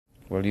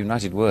Well,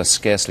 United were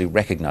scarcely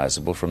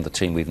recognisable from the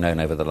team we've known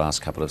over the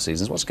last couple of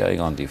seasons. What's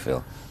going on, do you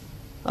feel?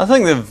 I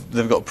think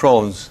they've got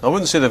problems. I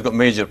wouldn't say they've got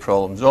major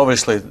problems.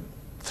 Obviously,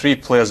 3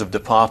 players have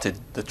departed.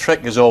 The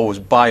trick is always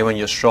buy when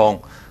you're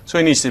strong. So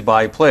he needs to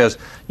buy players.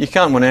 You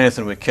can't win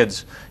anything with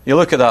kids. You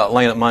look at that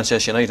line at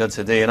Manchester United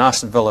today, and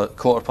Aston Villa at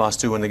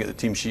 2:15 when they get the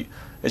team sheet,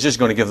 it's just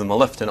going to give them a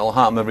lift, and it'll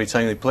happen every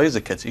time he plays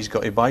the kids. He's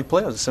got to buy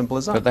players, as simple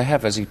as that. But they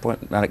have, as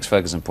Alex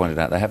Ferguson pointed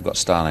out, they have got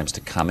star names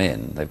to come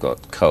in. They've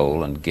got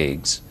Cole and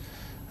Giggs,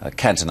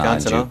 Cantona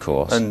in due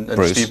course, and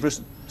Steve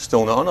Bruce.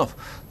 Still not enough.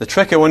 The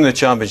trick of winning the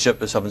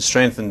Championship is having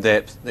strength and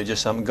depth. They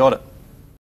just haven't got it.